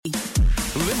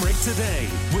Limerick Today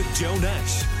with Joe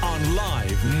Nash on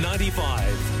Live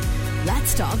 95.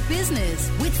 Let's talk business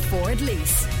with Ford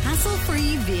Lease.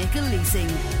 Hassle-free vehicle leasing.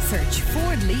 Search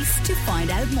Ford Lease to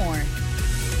find out more.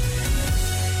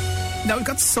 Now, we've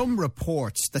got some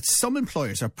reports that some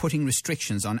employers are putting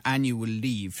restrictions on annual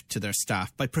leave to their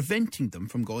staff by preventing them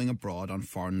from going abroad on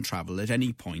foreign travel at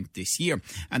any point this year.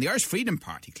 And the Irish Freedom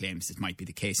Party claims this might be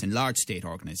the case in large state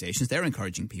organisations. They're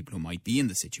encouraging people who might be in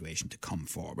the situation to come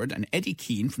forward. And Eddie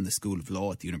Keane from the School of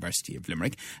Law at the University of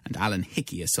Limerick and Alan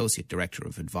Hickey, Associate Director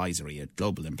of Advisory at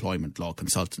Global Employment Law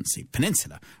Consultancy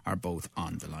Peninsula, are both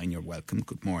on the line. You're welcome.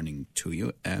 Good morning to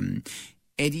you.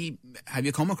 Eddie, have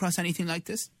you come across anything like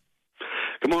this?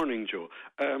 Good morning, Joe.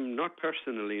 Not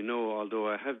personally, no, although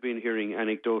I have been hearing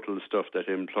anecdotal stuff that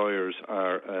employers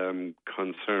are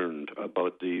concerned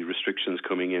about the restrictions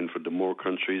coming in for the more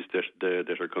countries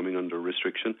that are coming under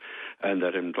restriction, and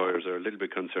that employers are a little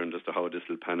bit concerned as to how this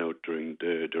will pan out during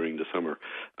the summer.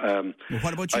 Well,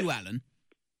 what about you, Alan?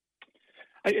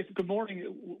 Good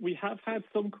morning. We have had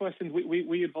some questions.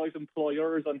 We advise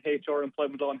employers on HR,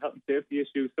 employment law and health and safety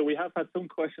issues. So we have had some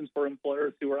questions for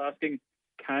employers who are asking,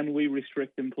 can we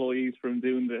restrict employees from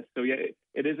doing this? So, yeah,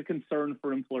 it is a concern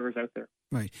for employers out there.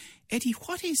 Right. Eddie,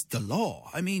 what is the law?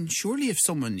 I mean, surely if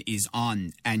someone is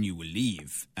on annual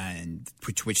leave, and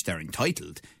which they're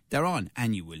entitled, they're on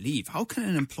annual leave. How can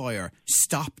an employer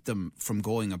stop them from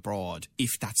going abroad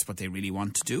if that's what they really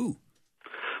want to do?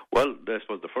 Well, I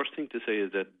suppose the first thing to say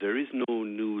is that there is no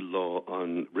new law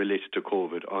related to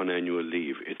COVID on annual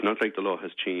leave. It's not like the law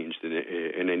has changed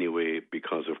in any way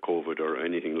because of COVID or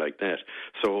anything like that.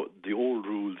 So the old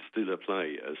rules still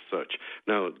apply as such.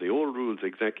 Now, the old rules,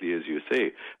 exactly as you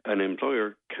say, an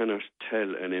employer cannot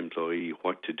tell an employee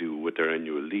what to do with their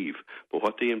annual leave. But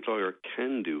what the employer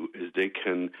can do is they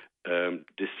can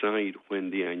decide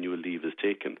when the annual leave is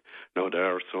taken. Now, there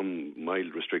are some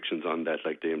mild restrictions on that,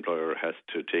 like the employer has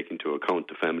to take into account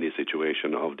the family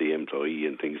situation of the employee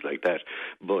and things like that.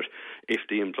 But if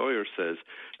the employer says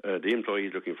the employee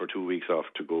is looking for 2 weeks off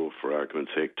to go, for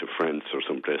argument's sake, to France or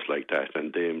someplace like that,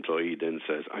 and the employee then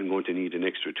says, I'm going to need an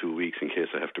extra 2 weeks in case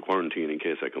I have to quarantine in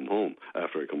case I come home,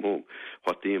 after I come home,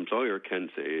 what the employer can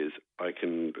say is, I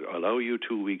can allow you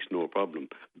 2 weeks, no problem,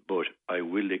 but I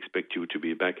will expect you to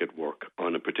be back at work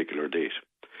on a particular date.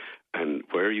 And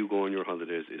where you go on your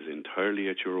holidays is entirely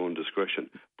at your own discretion,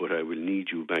 but I will need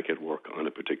you back at work on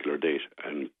a particular date,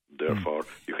 and therefore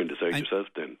you can decide yourself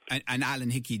then. And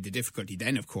Alan Hickey, the difficulty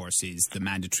then, of course, is the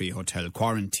mandatory hotel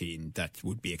quarantine that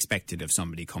would be expected of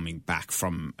somebody coming back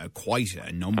from quite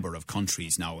a number of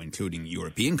countries now, including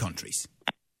European countries.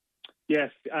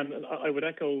 Yes, and I would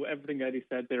echo everything Eddie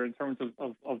said there in terms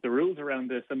of the rules around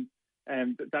this,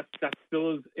 and that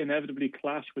does inevitably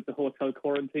clash with the hotel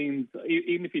quarantines.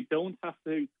 Even if you don't have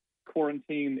to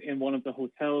quarantine in one of the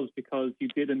hotels because you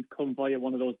didn't come via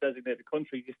one of those designated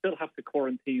countries, you still have to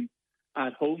quarantine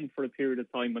at home for a period of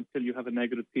time until you have a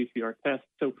negative PCR test.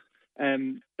 So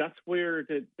that's where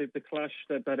the clash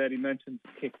that Eddie mentioned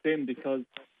kicks in, because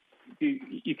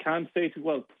you can't say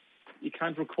you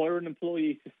can't require an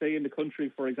employee to stay in the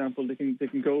country, for example. They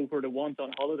can go where they want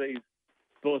on holidays.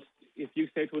 But if you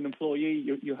say to an employee,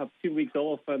 you have 2 weeks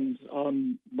off, and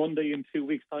on Monday in 2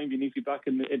 weeks' time you need to be back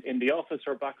in the office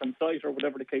or back on site or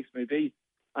whatever the case may be,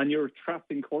 and you're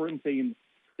trapped in quarantine,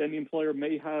 then the employer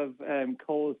may have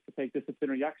cause to take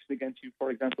disciplinary action against you, for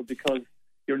example, because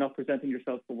you're not presenting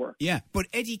yourself for work. Yeah, but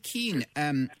Eddie Keane,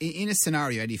 in a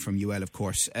scenario, Eddie, from UL, of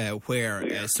course,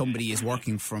 where somebody is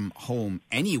working from home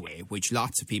anyway, which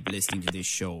lots of people listening to this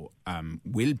show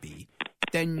will be,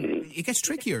 then it gets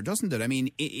trickier, doesn't it? I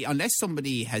mean, unless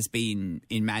somebody has been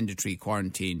in mandatory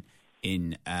quarantine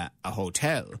in a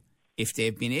hotel, if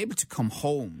they've been able to come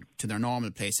home to their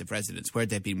normal place of residence where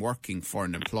they've been working for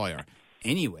an employer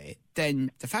anyway,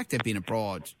 then the fact they've been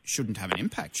abroad shouldn't have an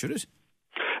impact, should it?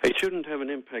 It shouldn't have an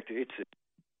impact.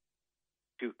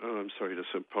 I'm sorry, there's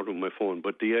a problem with my phone.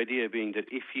 But the idea being that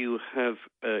if you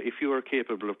are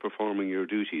capable of performing your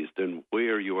duties, then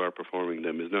where you are performing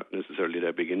them is not necessarily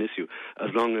that big an issue,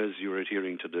 as long as you're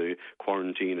adhering to the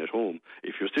quarantine at home.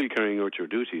 If you're still carrying out your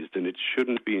duties, then it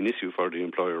shouldn't be an issue for the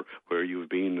employer where you've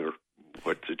been or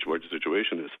what the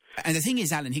situation is. And the thing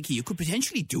is, Alan Hickey, you could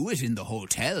potentially do it in the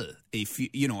hotel if you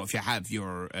have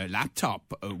your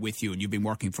laptop with you and you've been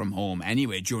working from home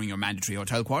anyway during your mandatory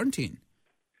hotel quarantine.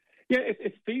 Yeah,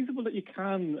 it's feasible that you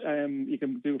can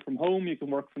do it from home, you can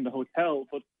work from the hotel.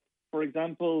 But for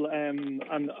example, and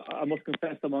I must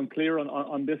confess I'm unclear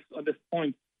on this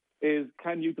point, is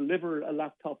can you deliver a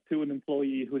laptop to an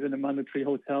employee who's in a mandatory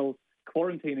hotel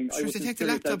quarantining? Sure, they take the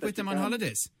laptop with them on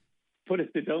holidays. But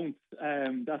if they don't,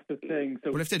 that's the thing.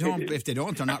 So well, if they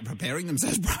don't, they're not preparing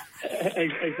themselves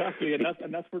properly. Exactly, and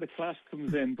that's where the clash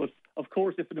comes in. But of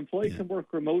course, if an employee can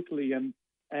work remotely and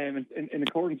in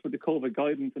accordance with the COVID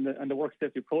guidance and the work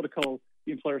safety protocol,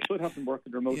 the employer should have them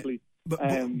working remotely.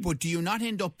 Yeah. But do you not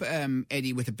end up,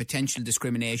 Eddie, with a potential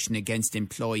discrimination against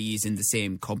employees in the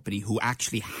same company who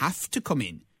actually have to come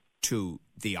in to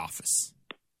the office?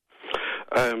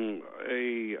 I'm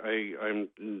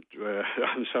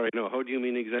sorry. No, how do you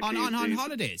mean exactly? On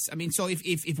holidays. I mean, so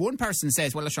if one person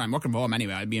says, "Well, sure, I'm working from home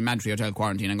anyway. I'll be in mandatory hotel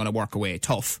quarantine. I'm going to work away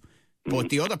tough," but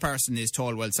the other person is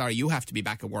told, "Well, sorry, you have to be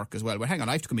back at work as well." Well, hang on,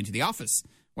 I have to come into the office.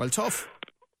 Well, tough.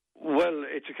 Well,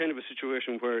 it's a kind of a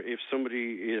situation where if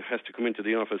somebody has to come into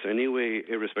the office anyway,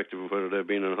 irrespective of whether they've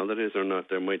been on holidays or not,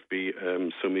 there might be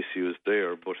some issues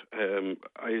there. But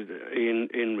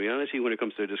in reality, when it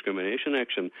comes to discrimination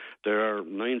action, there are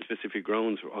 9 specific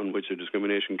grounds on which a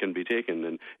discrimination can be taken.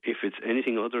 And if it's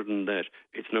anything other than that,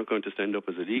 it's not going to stand up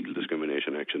as a legal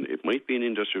discrimination action. It might be an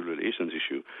industrial relations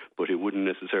issue, but it wouldn't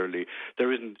necessarily.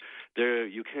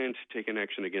 You can't take an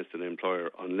action against an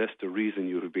employer unless the reason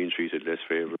you have been treated less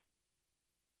favourably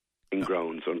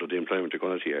grounds under the Employment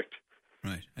Equality Act.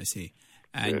 Right, I see.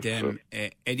 And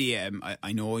Eddie,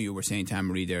 I know you were saying to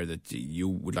Anne-Marie there that you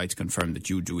would like to confirm that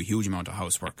you do a huge amount of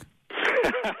housework.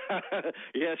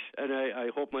 Yes, and I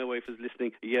hope my wife is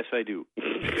listening. Yes, I do.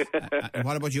 And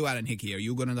what about you, Alan Hickey? Are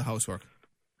you good on the housework?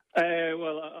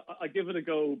 Well, I give it a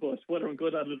go, but whether I'm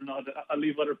good at it or not, I'll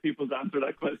leave other people to answer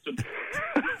that question.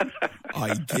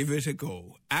 I give it a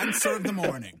go. Answer of the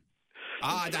morning.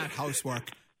 That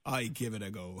housework. I give it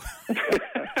a go.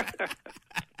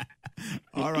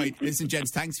 All right. Listen,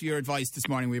 gents, thanks for your advice this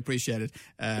morning. We appreciate it.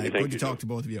 Good to talk to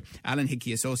both of you. Alan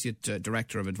Hickey, Associate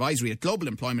Director of Advisory at Global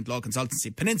Employment Law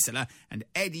Consultancy Peninsula, and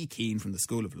Eddie Keane from the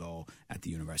School of Law at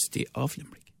the University of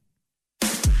Limerick.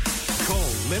 Call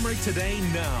Limerick today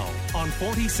now on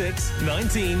 46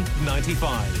 19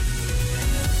 95.